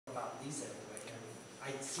music. Like,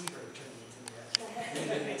 I see her turning into Nanette.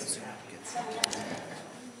 And it makes me happy.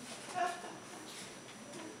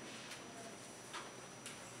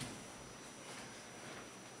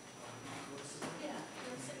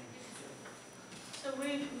 So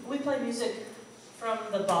we play music from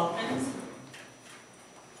the Balkans.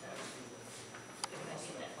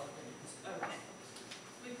 Okay.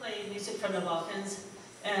 We play music from the Balkans,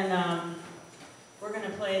 and we're going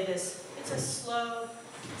to play this. It's a slow,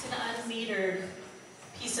 it's an unmetered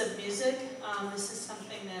piece of music. This is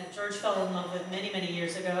something that George fell in love with many, many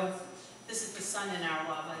years ago. This is the sun in our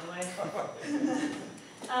law, by the way.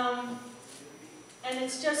 And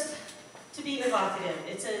it's just to be evocative.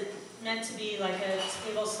 It's meant to be like a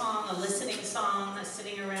table song, a listening song, a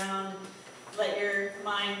sitting around, let your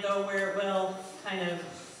mind go where it will kind of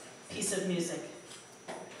piece of music.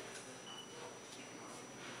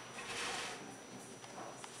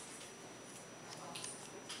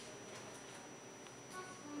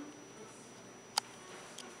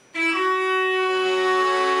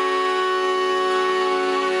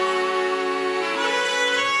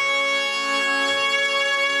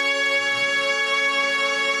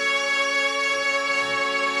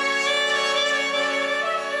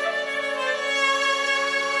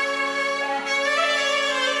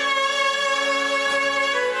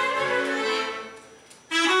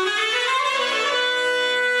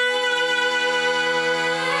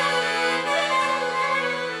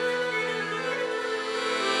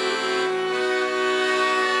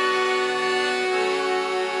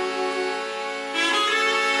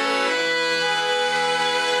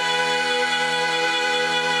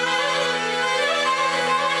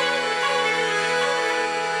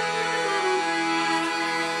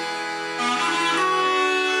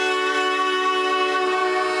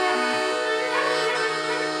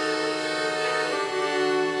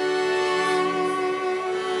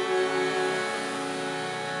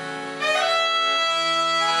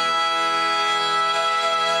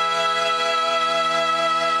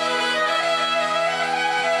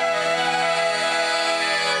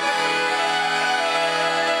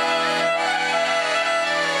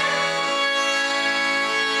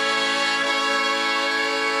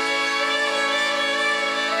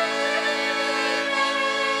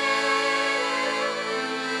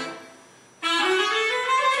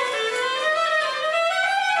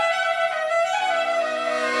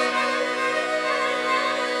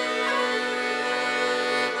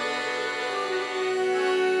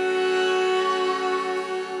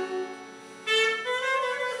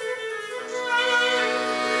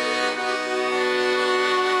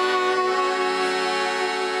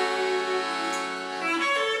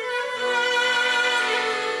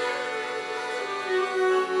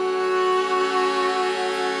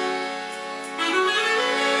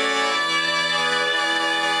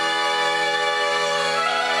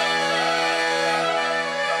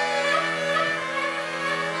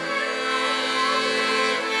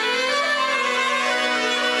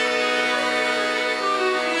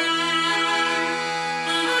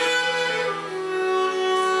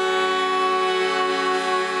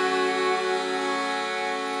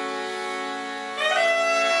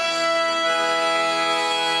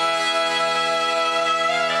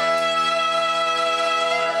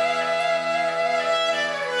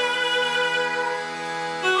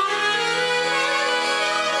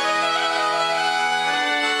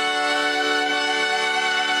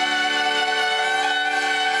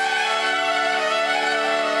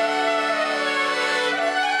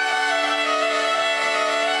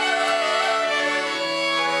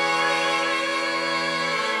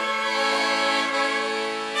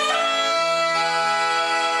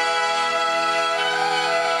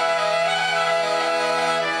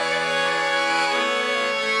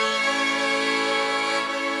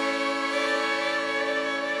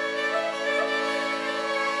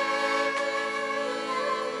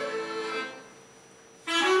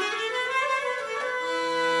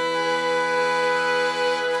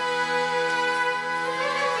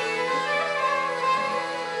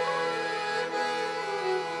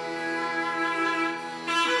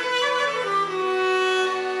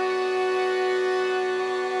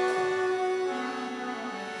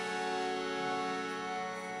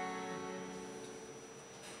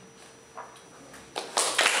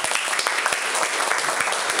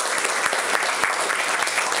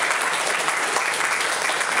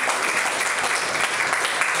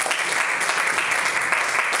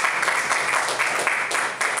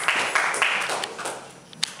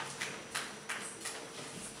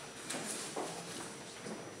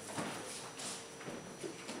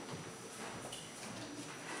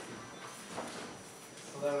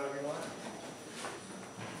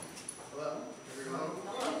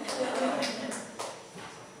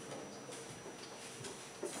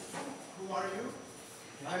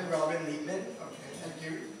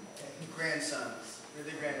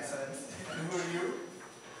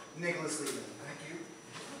 Nicholas Liepman. Thank you.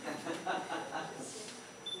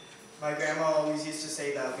 My grandma always used to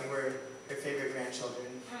say that we were her favorite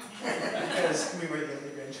grandchildren because we were the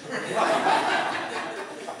only grandchildren.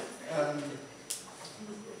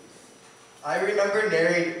 I remember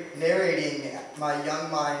narrating my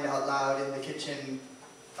young mind out loud in the kitchen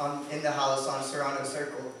in the house on Serrano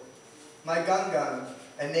Circle. My Gung,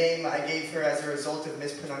 a name I gave her as a result of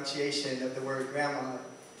mispronunciation of the word grandma,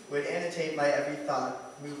 would annotate my every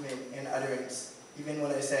thought, movement, and utterance, even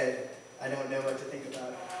when I said, I don't know what to think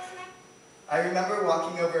about. I remember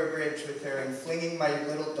walking over a bridge with her and flinging my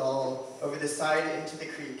little doll over the side into the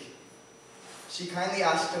creek. She kindly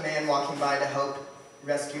asked a man walking by to help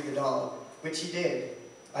rescue the doll, which he did.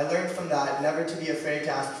 I learned from that never to be afraid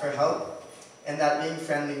to ask for help, and that being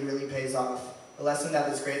friendly really pays off, a lesson that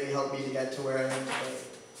has greatly helped me to get to where I am today.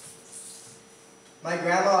 My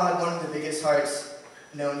grandma had one of the biggest hearts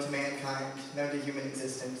known to mankind, known to human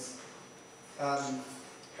existence.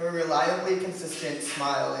 Her reliably consistent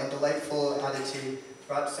smile and delightful attitude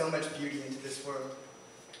brought so much beauty into this world.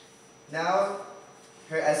 Now,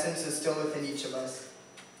 her essence is still within each of us.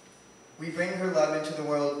 We bring her love into the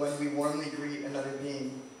world when we warmly greet another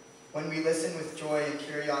being, when we listen with joy and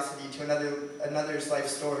curiosity to another's life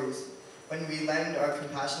stories, when we lend our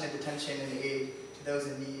compassionate attention and aid to those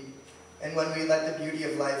in need, and when we let the beauty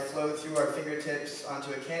of life flow through our fingertips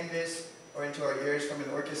onto a canvas, or into our ears from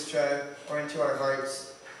an orchestra, or into our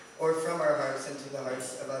hearts, or from our hearts into the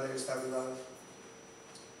hearts of others that we love.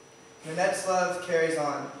 Nanette's love carries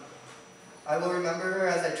on. I will remember her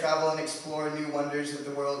as I travel and explore new wonders of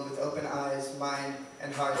the world with open eyes, mind,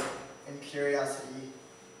 and heart, and curiosity,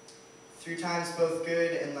 through times both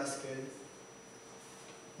good and less good.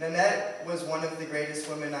 Nanette was one of the greatest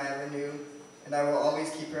women I ever knew, and I will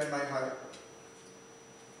always keep her in my heart.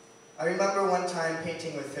 I remember one time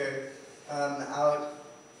painting with her out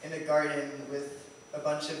in a garden with a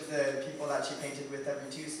bunch of the people that she painted with every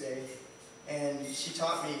Tuesday, and she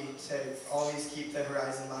taught me to always keep the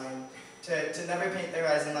horizon line, to never paint the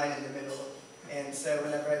horizon line in the middle. And so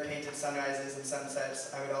whenever I painted sunrises and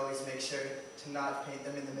sunsets, I would always make sure to not paint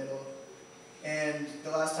them in the middle. And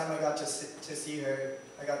the last time I got to see her,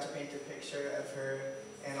 I got to paint a picture of her,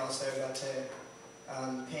 and also got to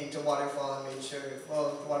paint a waterfall and made sure,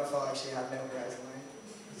 well, the waterfall actually had no horizon line,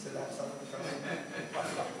 so that's all from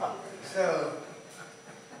it. So,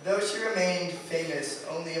 though she remained famous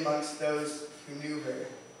only amongst those who knew her,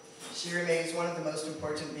 she remains one of the most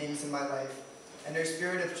important beings in my life, and her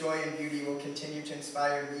spirit of joy and beauty will continue to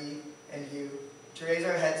inspire me and you to raise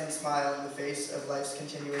our heads and smile in the face of life's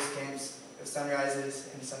continuous dance of sunrises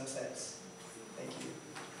and sunsets. Thank you.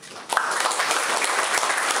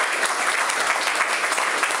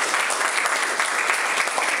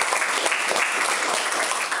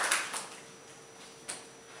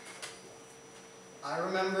 I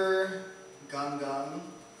remember Gung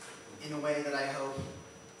in a way that I hope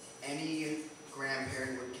any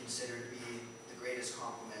grandparent would consider to be the greatest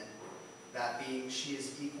compliment, that being she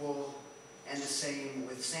is equal and the same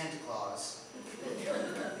with Santa Claus.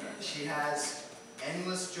 She has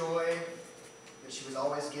endless joy that she was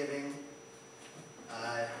always giving,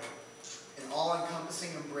 an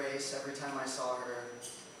all-encompassing embrace every time I saw her,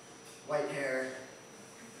 white hair,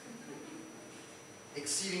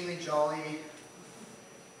 exceedingly jolly,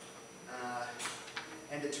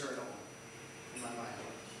 and eternal in my mind.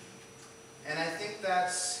 And I think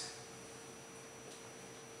that's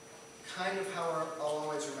kind of how I'll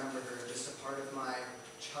always remember her, just a part of my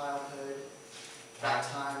childhood, that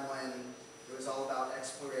time when it was all about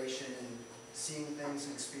exploration and seeing things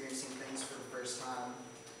and experiencing things for the first time.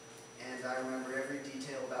 And I remember every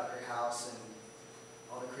detail about her house and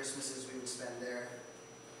all the Christmases we would spend there.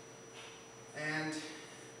 And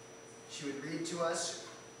she would read to us.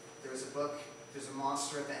 There was a book, there's a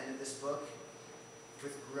monster at the end of this book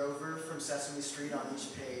with Grover from Sesame Street on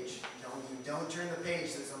each page, telling you, don't turn the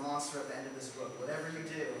page, there's a monster at the end of this book, whatever you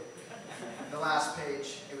do. The last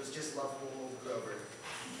page, it was just lovable old Grover.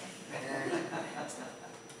 And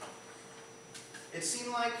it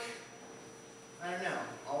seemed like, I don't know,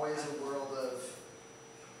 always a world of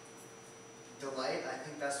delight. I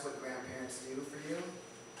think that's what grandparents do for you.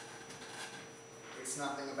 It's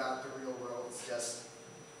nothing about the real world, it's just,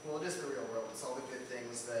 well, it is the real world. It's all the good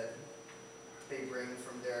things that they bring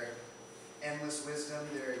from their endless wisdom,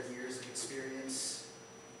 their years of experience,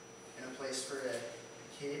 and a place for a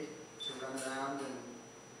kid to run around and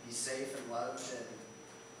be safe and loved. And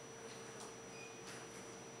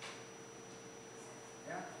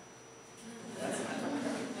yeah.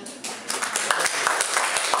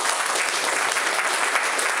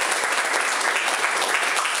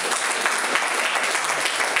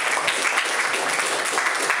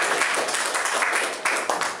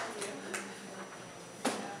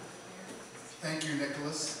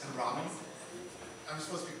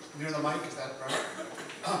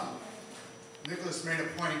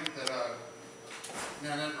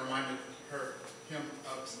 Nanette reminded him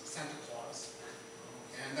of Santa Claus.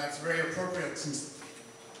 And that's very appropriate since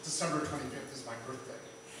December 25th is my birthday.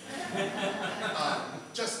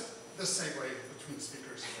 Just the segue between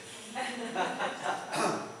speakers.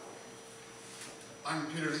 I'm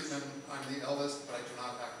Peter Liepman. I'm the eldest, but I do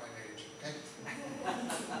not act my age, okay?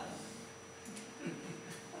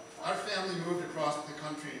 Our family moved across the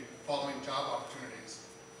country following job opportunities.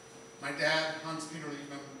 My dad, Hans-Peter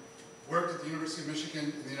Liepman, worked at the University of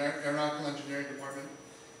Michigan in the Aeronautical Engineering Department,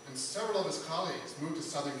 and several of his colleagues moved to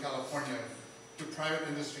Southern California to private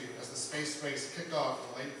industry as the space race kicked off in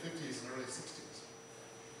the late 50s and early 60s.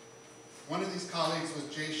 One of these colleagues was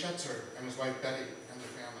Jay Schetzer and his wife Betty and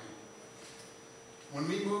their family. When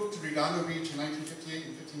we moved to Redondo Beach in 1958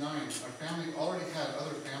 and 59, our family already had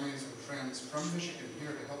other families and friends from Michigan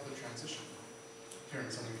here to help the transition here in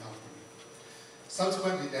Southern California.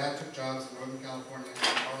 Subsequently, Dad took jobs in Northern California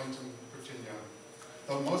and Arlington, Virginia,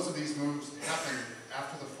 though most of these moves happened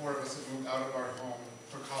after the four of us had moved out of our home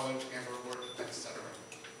for college and or work, etc.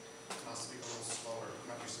 And I'll speak a little slower, I'm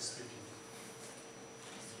not used to speaking.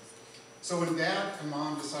 So when Dad and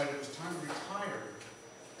Mom decided it was time to retire,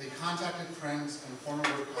 they contacted friends and former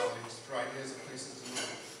work colleagues for ideas of places to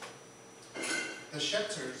move. The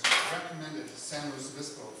Schetzers recommended San Luis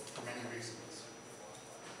Obispo for many reasons.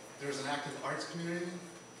 There's an active arts community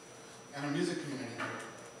and a music community here,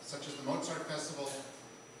 such as the Mozart Festival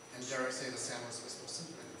and, dare I say, the San Luis Obispo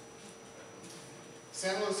Symphony.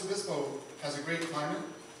 San Luis Obispo has a great climate,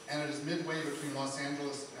 and it is midway between Los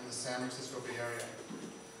Angeles and the San Francisco Bay Area.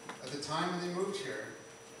 At the time when they moved here,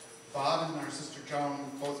 Bob and our sister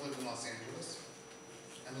Joan both lived in Los Angeles,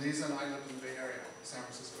 and Lisa and I lived in the Bay Area, San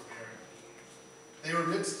Francisco Bay Area. They were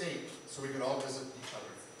mid-state, so we could all visit each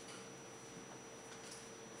other.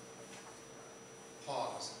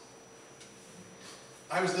 Pause.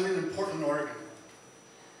 I was living in Portland, Oregon,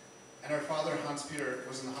 and our father, Hans-Peter,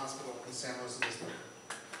 was in the hospital in San Luis Obispo.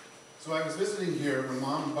 So I was visiting here when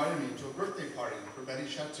Mom invited me to a birthday party for Betty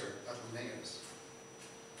Schetzer at Linnaeus.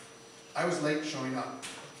 I was late showing up,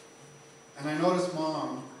 and I noticed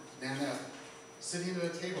Mom, Nanette, sitting at a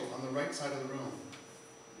table on the right side of the room.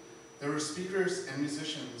 There were speakers and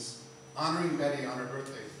musicians honoring Betty on her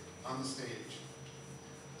birthday on the stage.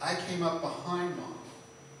 I came up behind Mom,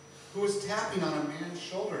 who was tapping on a man's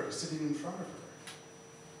shoulder sitting in front of her.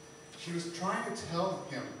 She was trying to tell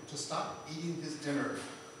him to stop eating his dinner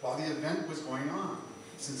while the event was going on,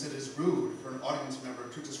 since it is rude for an audience member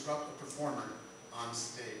to disrupt a performer on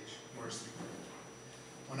stage or a speaker.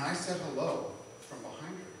 When I said hello from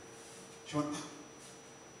behind her, she went,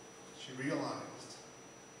 she realized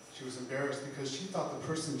she was embarrassed because she thought the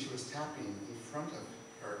person she was tapping in front of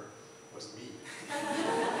her was me.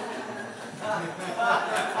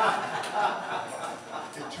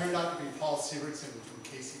 It turned out to be Paul Sievertson from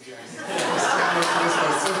KCBS, the San Luis Obispo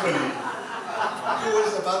Symphony, who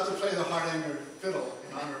was about to play the Hardanger fiddle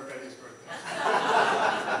in honor of Betty's birthday.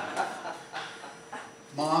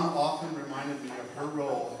 Mom often reminded me of her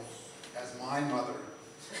role as my mother,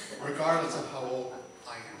 regardless of how old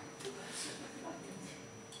I am.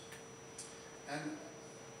 And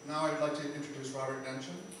now I'd like to introduce Robert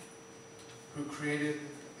Denchen, who created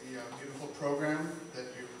the beautiful program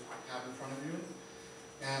that you have in front of you.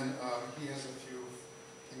 And he has a few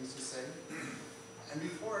things to say. And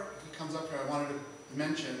before he comes up here, I wanted to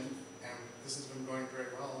mention, and this has been going very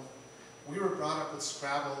well, we were brought up with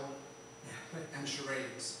Scrabble and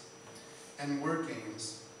charades and word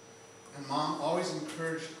games. And Mom always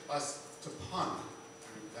encouraged us to pun. I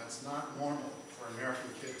mean, that's not normal for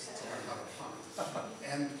American kids to learn how to pun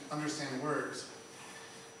and understand words.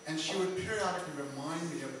 And she would periodically remind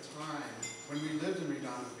me of a time when we lived in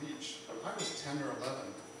Redondo Beach. I was 10 or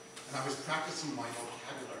 11, and I was practicing my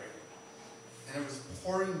vocabulary. And it was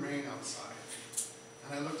pouring rain outside.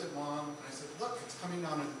 And I looked at Mom, and I said, look, it's coming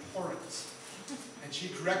down in torrents. And she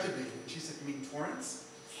corrected me, and she said, you mean torrents?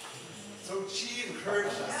 So she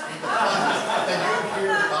encouraged us with the puns that you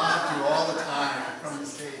hear Bob do all the time from the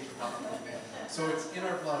stage about the movie. So it's in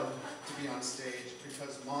our blood to be on stage,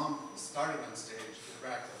 because Mom started on stage with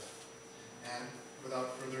Radcliffe. And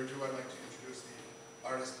without further ado, I'd like to introduce the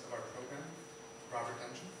artist of our program, Robert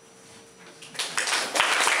Denchen.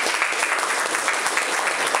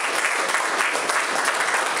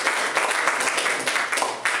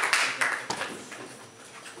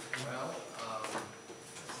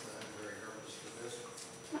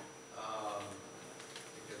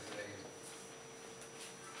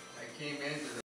 Came into